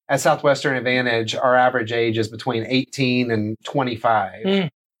at Southwestern Advantage, our average age is between 18 and 25.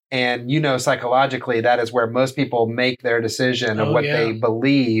 And, psychologically, that is where most people make their decision of what they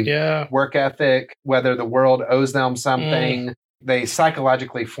believe, work ethic, whether the world owes them something. They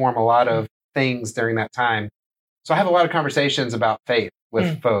psychologically form a lot of things during that time. So I have a lot of conversations about faith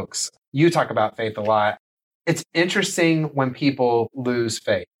with folks. You talk about faith a lot. It's interesting when people lose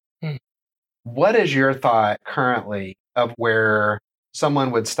faith. What is your thought currently of where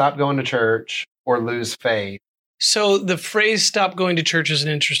someone would stop going to church or lose faith? So the phrase stop going to church is an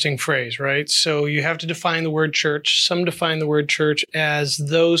interesting phrase, right? So you have to define the word church. Some define the word church as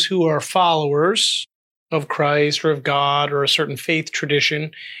those who are followers of Christ or of God or a certain faith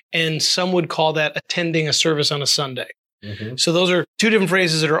tradition. And some would call that attending a service on a Sunday. So those are two different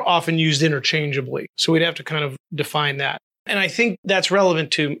phrases that are often used interchangeably. So we'd have to kind of define that. And I think that's relevant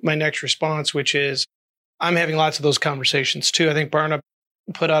to my next response, which is I'm having lots of those conversations too. I think Barna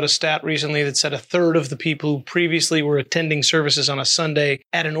put out a stat recently that said a third of the people who previously were attending services on a Sunday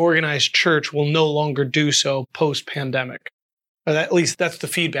at an organized church will no longer do so post-pandemic. Or at least that's the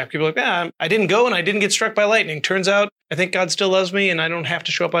feedback. People are like, I didn't go and I didn't get struck by lightning. Turns out I think God still loves me and I don't have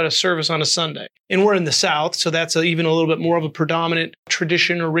to show up at a service on a Sunday. And we're in the South, so that's even a little bit more of a predominant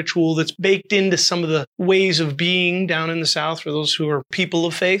tradition or ritual that's baked into some of the ways of being down in the South for those who are people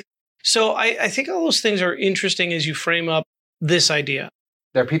of faith. So I think all those things are interesting as you frame up this idea.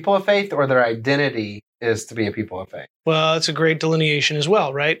 They're people of faith or their identity is to be a people of faith? Well, it's a great delineation as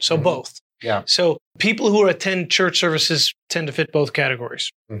well, right? So both. Yeah. So people who attend church services tend to fit both categories.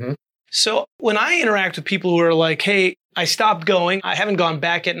 So when I interact with people who are like, hey, I stopped going, I haven't gone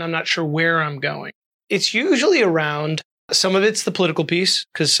back yet, and I'm not sure where I'm going. It's usually around, some of it's the political piece,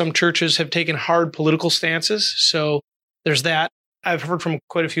 because some churches have taken hard political stances. So there's that. I've heard from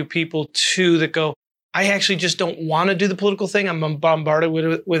quite a few people too that go, I actually just don't want to do the political thing. I'm bombarded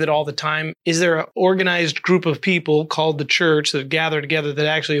with it all the time. Is there an organized group of people called the church that gather together that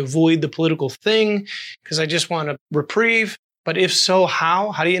actually avoid the political thing? Because I just want a reprieve. But if so,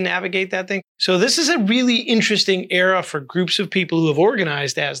 how? How do you navigate that thing? So this is a really interesting era for groups of people who have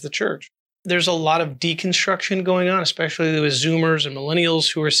organized as the church. There's a lot of deconstruction going on, especially with Zoomers and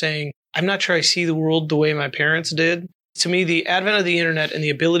millennials who are saying, I'm not sure I see the world the way my parents did. To me, the advent of the internet and the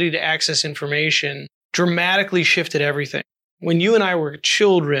ability to access information dramatically shifted everything. When you and I were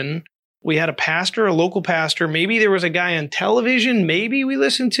children, we had a pastor, a local pastor. Maybe there was a guy on television, maybe we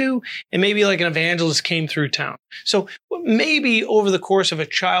listened to, and maybe like an evangelist came through town. So maybe over the course of a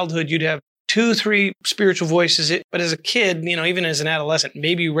childhood, you'd have 2, 3 spiritual voices. But as a kid, even as an adolescent,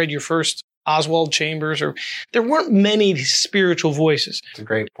 maybe you read your first Oswald Chambers, or there weren't many spiritual voices. That's a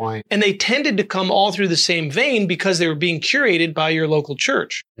great point. And they tended to come all through the same vein because they were being curated by your local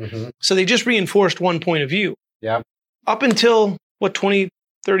church. So they just reinforced one point of view. Yeah. Up until, 20,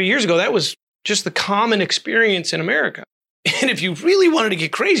 30 years ago, that was just the common experience in America. And if you really wanted to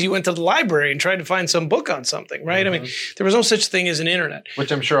get crazy, you went to the library and tried to find some book on something, right? I mean, there was no such thing as an internet.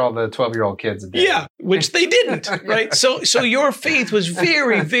 Which I'm sure all the 12-year-old kids did. Yeah, which they didn't, right? So your faith was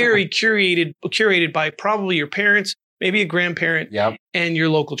very, very curated by probably your parents, maybe a grandparent, and your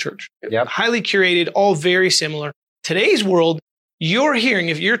local church. Highly curated, all very similar. Today's world, you're hearing,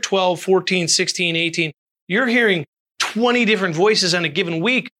 if you're 12, 14, 16, 18, you're hearing 20 different voices on a given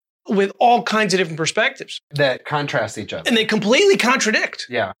week with all kinds of different perspectives. That contrast each other. And they completely contradict.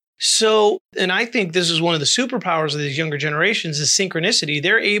 Yeah. So, and I think this is one of the superpowers of these younger generations is synchronicity.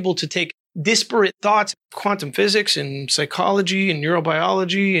 They're able to take disparate thoughts, quantum physics and psychology and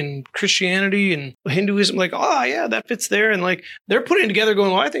neurobiology and Christianity and Hinduism, like, oh yeah, that fits there. And like, they're putting it together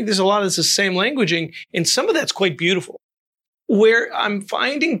going, well, I think there's a lot of this the same languaging. And some of that's quite beautiful. Where I'm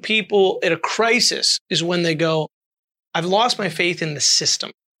finding people at a crisis is when they go, I've lost my faith in the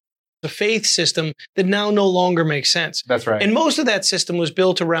system. The faith system that now no longer makes sense. That's right. And most of that system was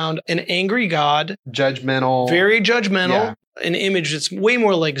built around an angry God. Judgmental. Very judgmental. An image that's way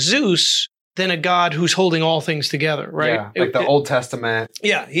more like Zeus than a God who's holding all things together, right? Yeah, like the Old Testament.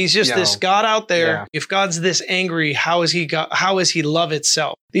 Yeah, he's just this God out there. Yeah. If God's this angry, how is he love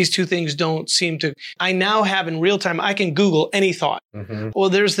itself? These two things don't seem to... I now have in real time, I can Google any thought. Well,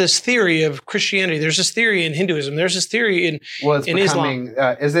 there's this theory of Christianity. There's this theory in Hinduism. There's this theory in Islam.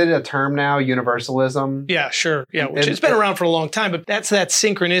 Is it a term now, universalism? Yeah, sure. Yeah, which it's been around for a long time, but that's that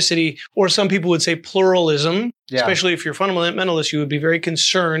synchronicity, or some people would say pluralism. Yeah. Especially if you're fundamentalist, you would be very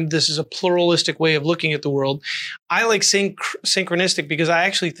concerned. This is a pluralistic way of looking at the world. I like synchronistic because I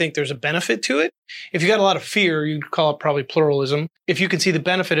actually think there's a benefit to it. If you got a lot of fear, you'd call it probably pluralism. If you can see the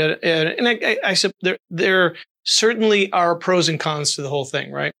benefit, and there certainly are pros and cons to the whole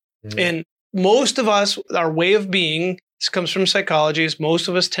thing, right? And most of us, our way of being this comes from psychology, is most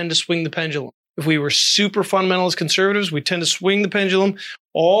of us tend to swing the pendulum. If we were super fundamentalist conservatives, we tend to swing the pendulum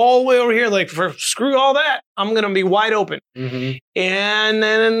all the way over here, like, screw all that. I'm going to be wide open. Mm-hmm. And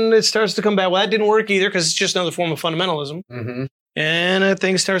then it starts to come back. Well, that didn't work either because it's just another form of fundamentalism. Mm-hmm. And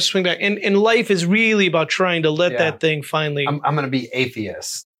things start to swing back. And life is really about trying to let that thing finally... I'm going to be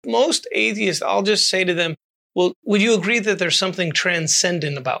atheist. Most atheists, I'll just say to them, well, would you agree that there's something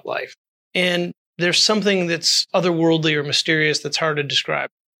transcendent about life? And there's something that's otherworldly or mysterious that's hard to describe.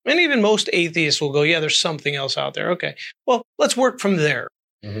 And even most atheists will go, yeah, there's something else out there. Okay, well, let's work from there.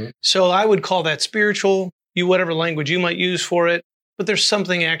 Mm-hmm. So I would call that spiritual, whatever language you might use for it, but there's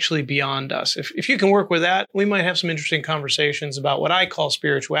something actually beyond us. If you can work with that, we might have some interesting conversations about what I call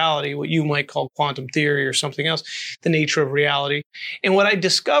spirituality, what you might call quantum theory or something else, the nature of reality. And what I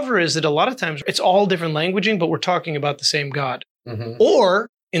discover is that a lot of times it's all different languaging, but we're talking about the same God. Mm-hmm. Or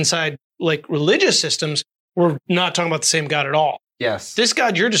inside like religious systems, we're not talking about the same God at all. Yes. This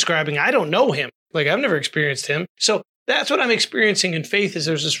God you're describing, I don't know him. Like, I've never experienced him. So that's what I'm experiencing in faith, is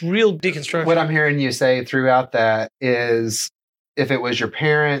there's this real deconstruction. What I'm hearing you say throughout that is, if it was your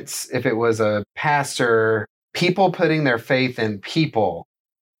parents, if it was a pastor, people putting their faith in people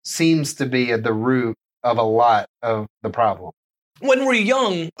seems to be at the root of a lot of the problem. When we're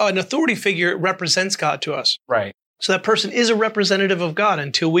young, an authority figure represents God to us. Right. So that person is a representative of God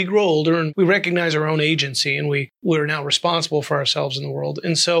until we grow older and we recognize our own agency and we're now responsible for ourselves in the world.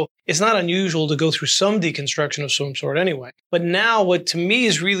 And so it's not unusual to go through some deconstruction of some sort anyway. But now what to me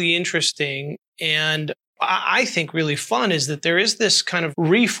is really interesting and I think really fun is that there is this kind of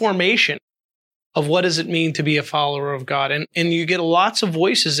reformation of what does it mean to be a follower of God. And you get lots of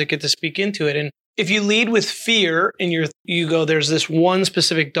voices that get to speak into it. And if you lead with fear and you go, there's this one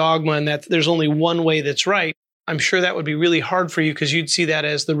specific dogma and that there's only one way that's right, I'm sure that would be really hard for you because you'd see that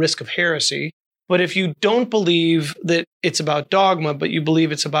as the risk of heresy. But if you don't believe that it's about dogma, but you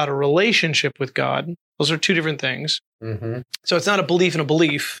believe it's about a relationship with God, those are two different things. Mm-hmm. So it's not a belief in a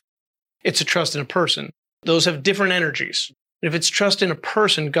belief. It's a trust in a person. Those have different energies. If it's trust in a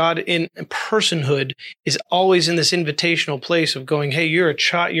person, God in personhood is always in this invitational place of going, hey, you're a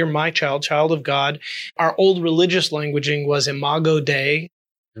child, you're my child of God. Our old religious languaging was imago Dei.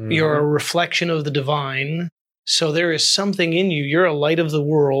 Mm-hmm. You're a reflection of the divine. So there is something in you. You're a light of the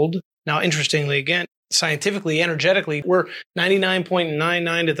world. Now, interestingly, again, scientifically, energetically, we're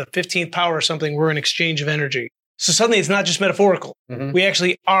 99.99 to the 15th power or something. We're an exchange of energy. So suddenly it's not just metaphorical. Mm-hmm. We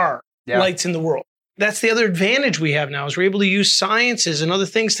actually are lights in the world. That's the other advantage we have now is we're able to use sciences and other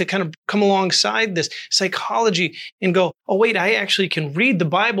things to kind of come alongside this psychology and go, oh, wait, I actually can read the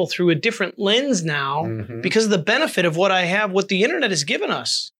Bible through a different lens now because of the benefit of what I have, what the internet has given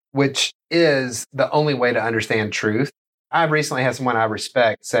us. Which is the only way to understand truth. I recently had someone I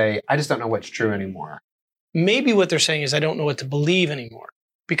respect say, I just don't know what's true anymore. Maybe what they're saying is, I don't know what to believe anymore.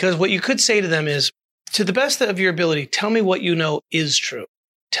 Because what you could say to them is, to the best of your ability, tell me what you know is true.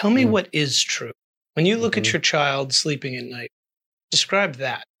 Tell me what is true. When you look at your child sleeping at night, describe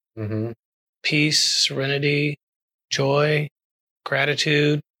that. Mm-hmm. Peace, serenity, joy,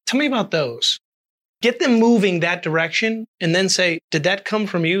 gratitude. Tell me about those. Get them moving that direction and then say, did that come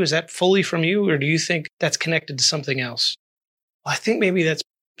from you? Is that fully from you? Or do you think that's connected to something else? Well, I think maybe that's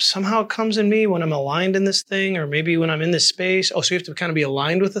somehow it comes in me when I'm aligned in this thing, or maybe when I'm in this space. Oh, so you have to kind of be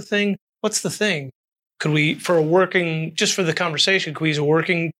aligned with the thing. What's the thing? Could we, just for the conversation, could we use a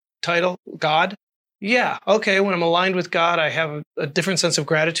working title? God? Yeah. Okay. When I'm aligned with God, I have a different sense of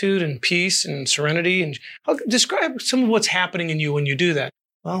gratitude and peace and serenity. And I'll describe some of what's happening in you when you do that.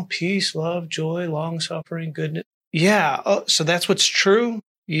 Well, peace, love, joy, long-suffering, goodness. Yeah. Oh, so that's what's true?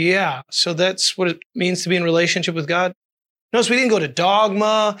 Yeah. So that's what it means to be in relationship with God? Notice we didn't go to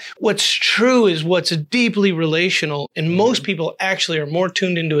dogma. What's true is what's deeply relational, and most people actually are more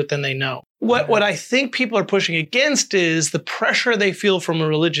tuned into it than they know. What I think people are pushing against is the pressure they feel from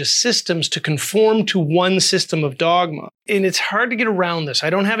religious systems to conform to one system of dogma. And it's hard to get around this. I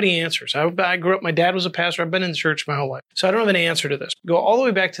don't have any answers. I grew up, my dad was a pastor. I've been in the church my whole life. So I don't have an answer to this. Go all the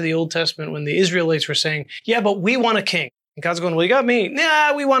way back to the Old Testament when the Israelites were saying, yeah, but we want a king. And God's going, well, you got me.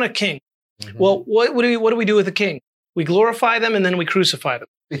 Nah, we want a king. Mm-hmm. Well, what do we do with a king? We glorify them and then we crucify them.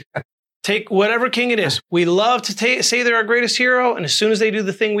 Yeah. Take whatever king it is. We love to say they're our greatest hero, and as soon as they do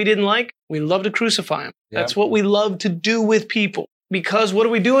the thing we didn't like, we love to crucify them. Yep. That's what we love to do with people. Because what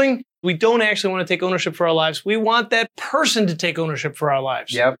are we doing? We don't actually want to take ownership for our lives. We want that person to take ownership for our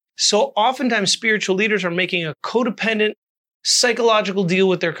lives. Yep. So oftentimes spiritual leaders are making a codependent psychological deal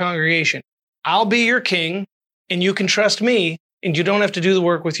with their congregation. I'll be your king, and you can trust me, and you don't have to do the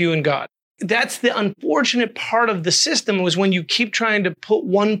work with you and God. That's the unfortunate part of the system, was when you keep trying to put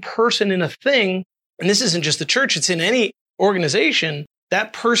one person in a thing, and this isn't just the church, it's in any organization,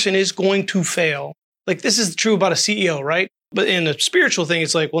 that person is going to fail. Like this is true about a CEO, right? But in a spiritual thing,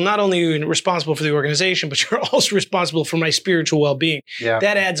 it's like, well, not only are you responsible for the organization, but you're also responsible for my spiritual well-being. Yeah.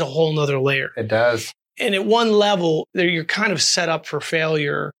 That adds a whole nother layer. It does. And at one level, you're kind of set up for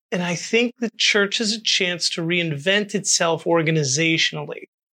failure. And I think the church has a chance to reinvent itself organizationally.